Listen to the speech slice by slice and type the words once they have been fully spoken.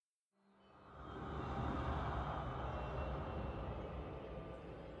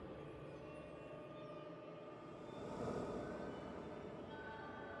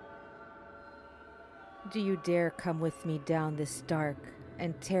Do you dare come with me down this dark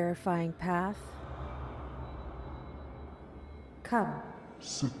and terrifying path? Come,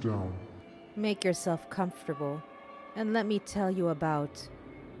 Sit down. make yourself comfortable, and let me tell you about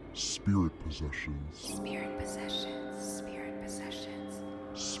Spirit possessions. spirit possessions, spirit possessions.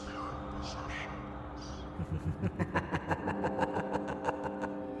 Spirit possessions.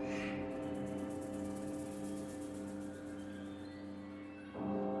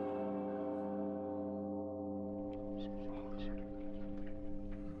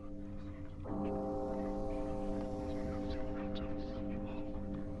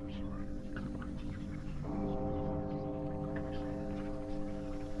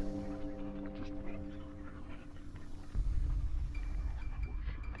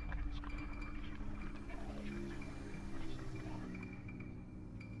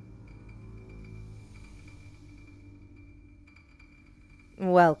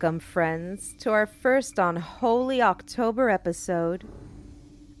 Welcome, friends, to our first Unholy October episode.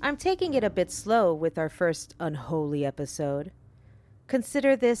 I'm taking it a bit slow with our first unholy episode.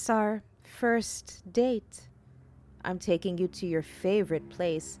 Consider this our first date. I'm taking you to your favorite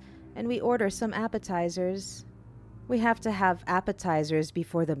place, and we order some appetizers. We have to have appetizers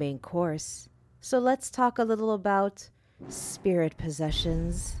before the main course. So let's talk a little about spirit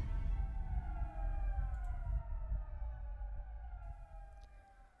possessions.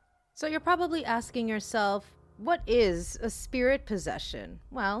 So you're probably asking yourself, what is a spirit possession?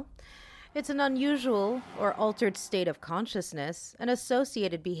 Well, it's an unusual or altered state of consciousness and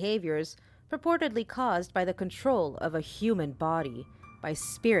associated behaviors purportedly caused by the control of a human body by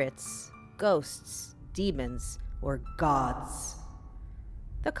spirits, ghosts, demons, or gods.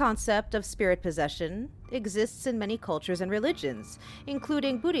 The concept of spirit possession exists in many cultures and religions,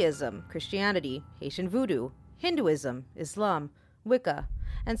 including Buddhism, Christianity, Haitian Voodoo, Hinduism, Islam, Wicca,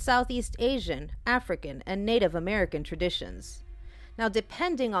 and Southeast Asian, African, and Native American traditions. Now,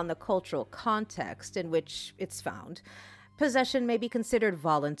 depending on the cultural context in which it's found, possession may be considered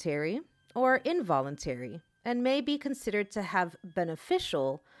voluntary or involuntary, and may be considered to have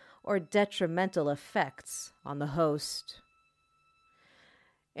beneficial or detrimental effects on the host.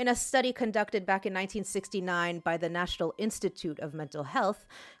 In a study conducted back in 1969 by the National Institute of Mental Health,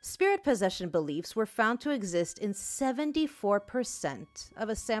 spirit possession beliefs were found to exist in 74% of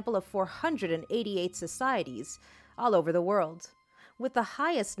a sample of 488 societies all over the world, with the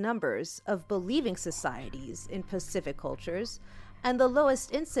highest numbers of believing societies in Pacific cultures and the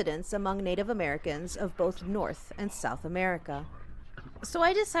lowest incidence among Native Americans of both North and South America. So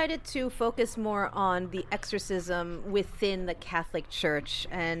I decided to focus more on the exorcism within the Catholic Church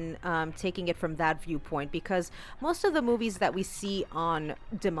and taking it from that viewpoint, because most of the movies that we see on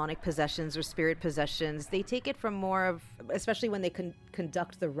demonic possessions or spirit possessions, they take it from more of, especially when they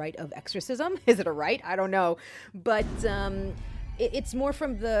conduct the rite of exorcism. Is it a rite? I don't know. But it's more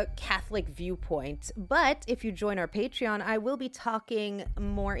from the Catholic viewpoint. But if you join our Patreon, I will be talking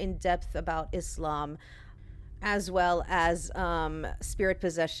more in depth about Islam, as well as spirit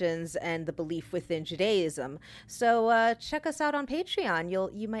possessions and the belief within Judaism. So check us out on Patreon.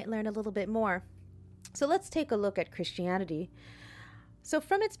 You might learn a little bit more. So let's take a look at Christianity. So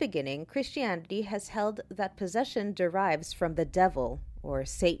from its beginning, Christianity has held that possession derives from the devil, or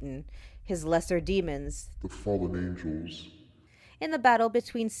Satan, his lesser demons. The fallen angels. In the battle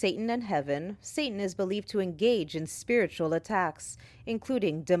between Satan and heaven, Satan is believed to engage in spiritual attacks,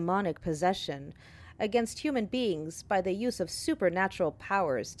 including demonic possession, against human beings by the use of supernatural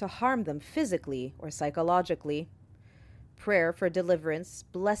powers to harm them physically or psychologically. Prayer for deliverance,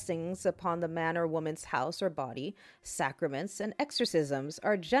 blessings upon the man or woman's house or body, sacraments, and exorcisms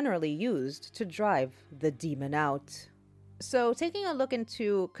are generally used to drive the demon out. So, taking a look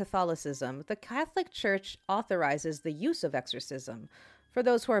into Catholicism, the Catholic Church authorizes the use of exorcism for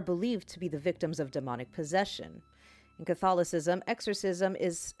those who are believed to be the victims of demonic possession. In Catholicism, exorcism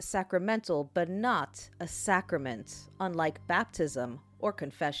is sacramental, but not a sacrament, unlike baptism or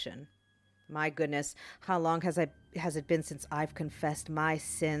confession. My goodness, how long has it been since I've confessed my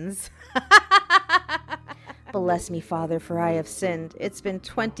sins? Bless me, Father, for I have sinned. It's been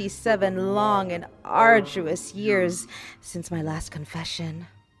 27 long and arduous years since my last confession.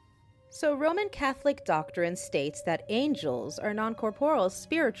 So Roman Catholic doctrine states that angels are non-corporeal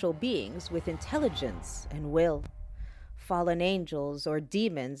spiritual beings with intelligence and will. Fallen angels or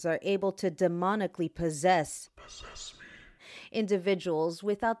demons are able to demonically possess individuals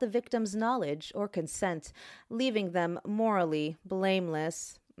without the victim's knowledge or consent, leaving them morally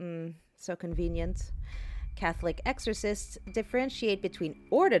blameless. So convenient. Catholic exorcists differentiate between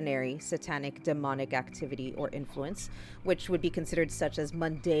ordinary satanic demonic activity or influence, which would be considered such as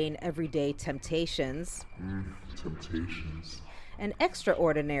mundane, everyday temptations, Temptations. and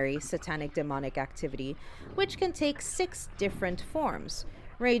extraordinary satanic demonic activity, which can take 6 different forms,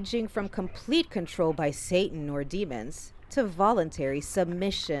 ranging from complete control by Satan or demons to voluntary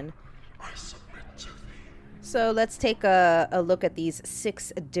submission. I submit to thee. So let's take a look at these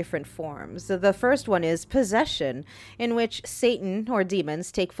 6 different forms. So the first one is possession, in which Satan or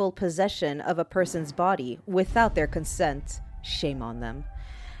demons take full possession of a person's body without their consent. Shame on them.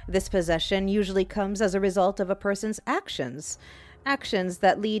 This possession usually comes as a result of a person's actions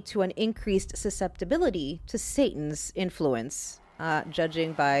that lead to an increased susceptibility to Satan's influence.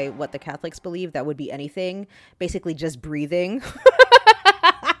 Judging by what the Catholics believe, that would be anything. Basically just breathing.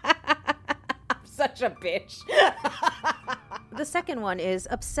 Such a bitch. The second one is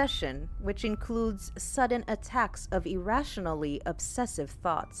obsession, which includes sudden attacks of irrationally obsessive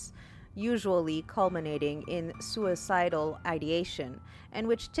thoughts, usually culminating in suicidal ideation, and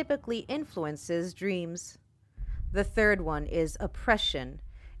which typically influences dreams. The third one is oppression,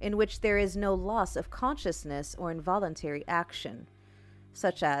 in which there is no loss of consciousness or involuntary action,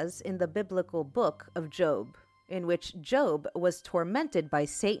 such as in the biblical book of Job, in which Job was tormented by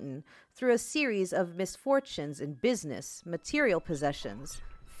Satan through a series of misfortunes in business, material possessions,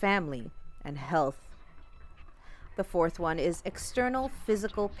 family, and health. The fourth one is external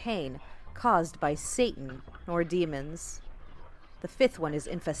physical pain caused by Satan or demons. The fifth one is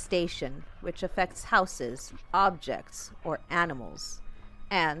infestation, which affects houses, objects, or animals.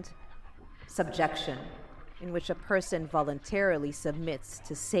 And subjection, in which a person voluntarily submits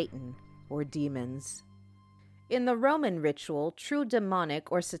to Satan or demons. In the Roman ritual, true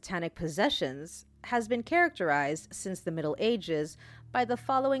demonic or satanic possessions has been characterized since the Middle Ages by the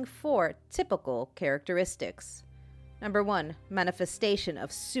following 4 typical characteristics. Number 1, manifestation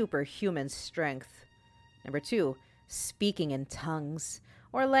of superhuman strength. Number 2, speaking in tongues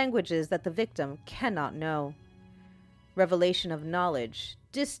or languages that the victim cannot know. Revelation of knowledge,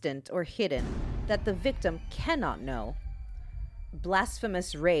 distant or hidden, that the victim cannot know.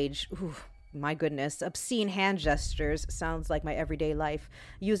 Blasphemous rage, ooh, my goodness, obscene hand gestures, sounds like my everyday life,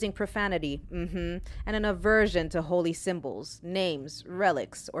 using profanity, and an aversion to holy symbols, names,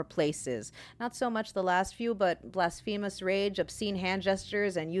 relics, or places. Not so much the last few, but blasphemous rage, obscene hand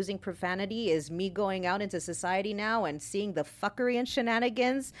gestures, and using profanity is me going out into society now and seeing the fuckery and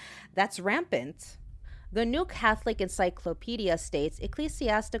shenanigans. That's rampant. The New Catholic Encyclopedia states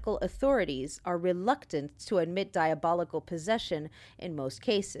ecclesiastical authorities are reluctant to admit diabolical possession in most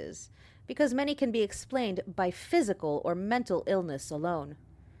cases, because many can be explained by physical or mental illness alone.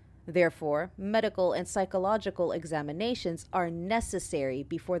 Therefore, medical and psychological examinations are necessary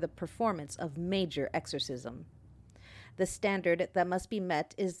before the performance of major exorcism. The standard that must be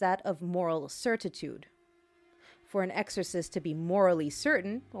met is that of moral certitude. For an exorcist to be morally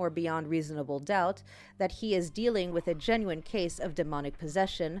certain, or beyond reasonable doubt, that he is dealing with a genuine case of demonic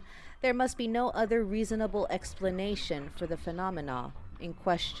possession, there must be no other reasonable explanation for the phenomena in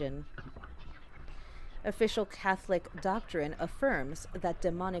question. Official Catholic doctrine affirms that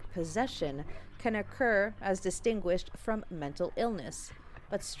demonic possession can occur as distinguished from mental illness,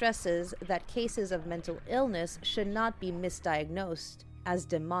 but stresses that cases of mental illness should not be misdiagnosed as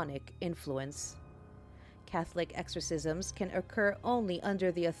demonic influence. Catholic exorcisms can occur only under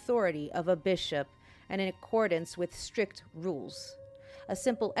the authority of a bishop and in accordance with strict rules. A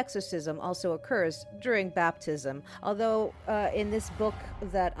simple exorcism also occurs during baptism, although in this book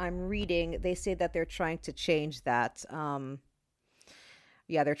that I'm reading, they say that they're trying to change that.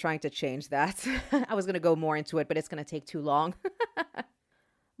 They're trying to change that. I was going to go more into it, but it's going to take too long.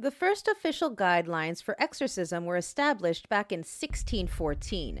 The first official guidelines for exorcism were established back in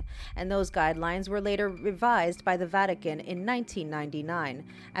 1614, and those guidelines were later revised by the Vatican in 1999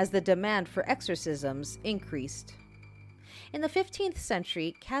 as the demand for exorcisms increased. In the 15th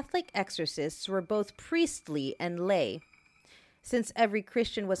century, Catholic exorcists were both priestly and lay, since every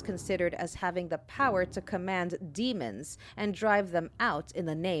Christian was considered as having the power to command demons and drive them out in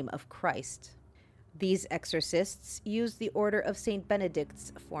the name of Christ. These exorcists used the Order of St.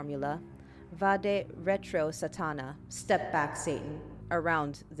 Benedict's formula, Vade retro Satana, step back Satan,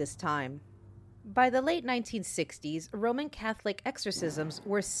 around this time. By the late 1960s, Roman Catholic exorcisms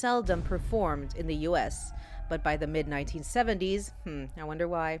were seldom performed in the U.S., but by the mid-1970s, I wonder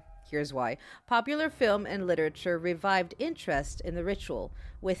why. Here's why. Popular film and literature revived interest in the ritual,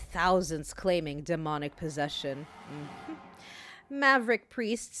 with thousands claiming demonic possession. Maverick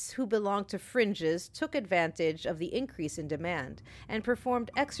priests who belonged to fringes took advantage of the increase in demand and performed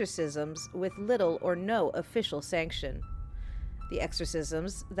exorcisms with little or no official sanction. The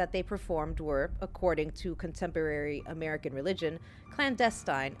exorcisms that they performed were, according to contemporary American religion,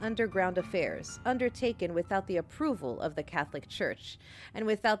 clandestine underground affairs undertaken without the approval of the Catholic Church and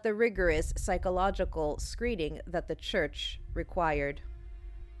without the rigorous psychological screening that the Church required.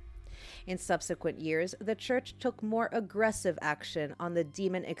 In subsequent years, the Church took more aggressive action on the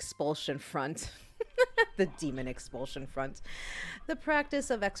demon expulsion front. The demon expulsion front. The practice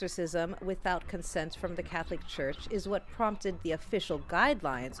of exorcism without consent from the Catholic Church is what prompted the official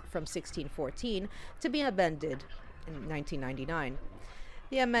guidelines from 1614 to be amended in 1999.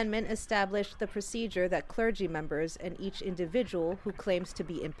 The amendment established the procedure that clergy members and each individual who claims to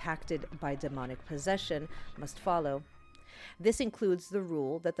be impacted by demonic possession must follow. This includes the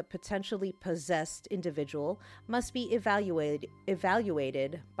rule that the potentially possessed individual must be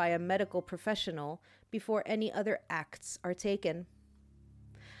evaluated by a medical professional before any other acts are taken.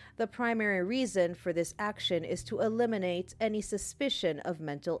 The primary reason for this action is to eliminate any suspicion of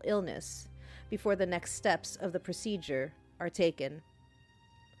mental illness before the next steps of the procedure are taken.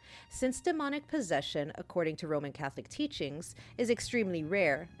 Since demonic possession, according to Roman Catholic teachings, is extremely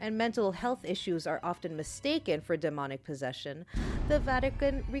rare and mental health issues are often mistaken for demonic possession, the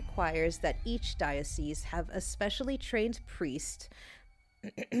Vatican requires that each diocese have a specially trained priest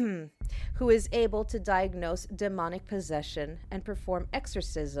who is able to diagnose demonic possession and perform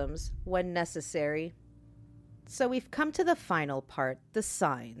exorcisms when necessary. So we've come to the final part, the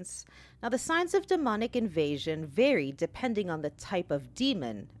signs. Now, the signs of demonic invasion vary depending on the type of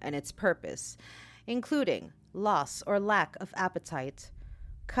demon and its purpose, including loss or lack of appetite,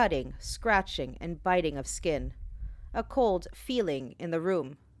 cutting, scratching, and biting of skin, a cold feeling in the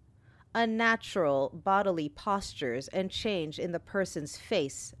room, unnatural bodily postures and change in the person's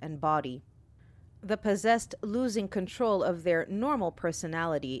face and body, the possessed losing control of their normal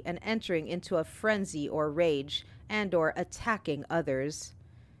personality and entering into a frenzy or rage and or attacking others,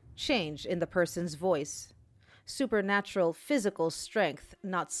 change in the person's voice, supernatural physical strength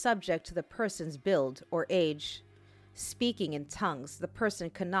not subject to the person's build or age, speaking in tongues the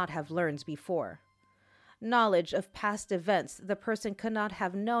person could not have learned before, knowledge of past events the person could not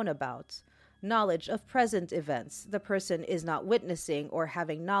have known about, knowledge of present events the person is not witnessing or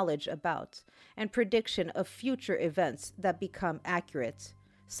having knowledge about, and prediction of future events that become accurate,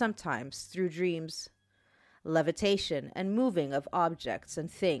 sometimes through dreams, levitation and moving of objects and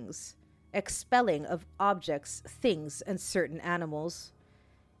things, expelling of objects, things, and certain animals,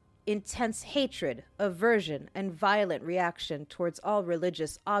 intense hatred, aversion, and violent reaction towards all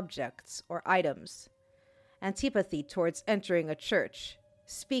religious objects or items, antipathy towards entering a church,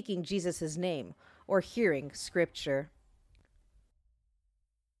 speaking Jesus' name, or hearing scripture.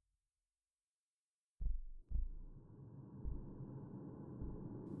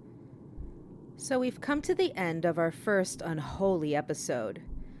 So we've come to the end of our first unholy episode.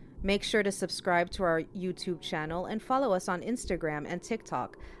 Make sure to subscribe to our YouTube channel and follow us on Instagram and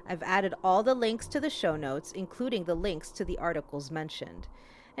TikTok. I've added all the links to the show notes, including the links to the articles mentioned.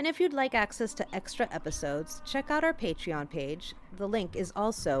 And if you'd like access to extra episodes, check out our Patreon page. The link is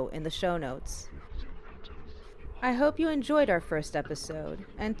also in the show notes. I hope you enjoyed our first episode,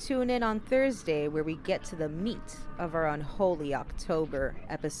 and tune in on Thursday where we get to the meat of our Unholy October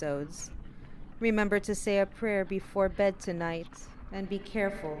episodes. Remember to say a prayer before bed tonight, and be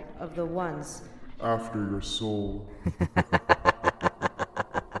careful of the ones after your soul.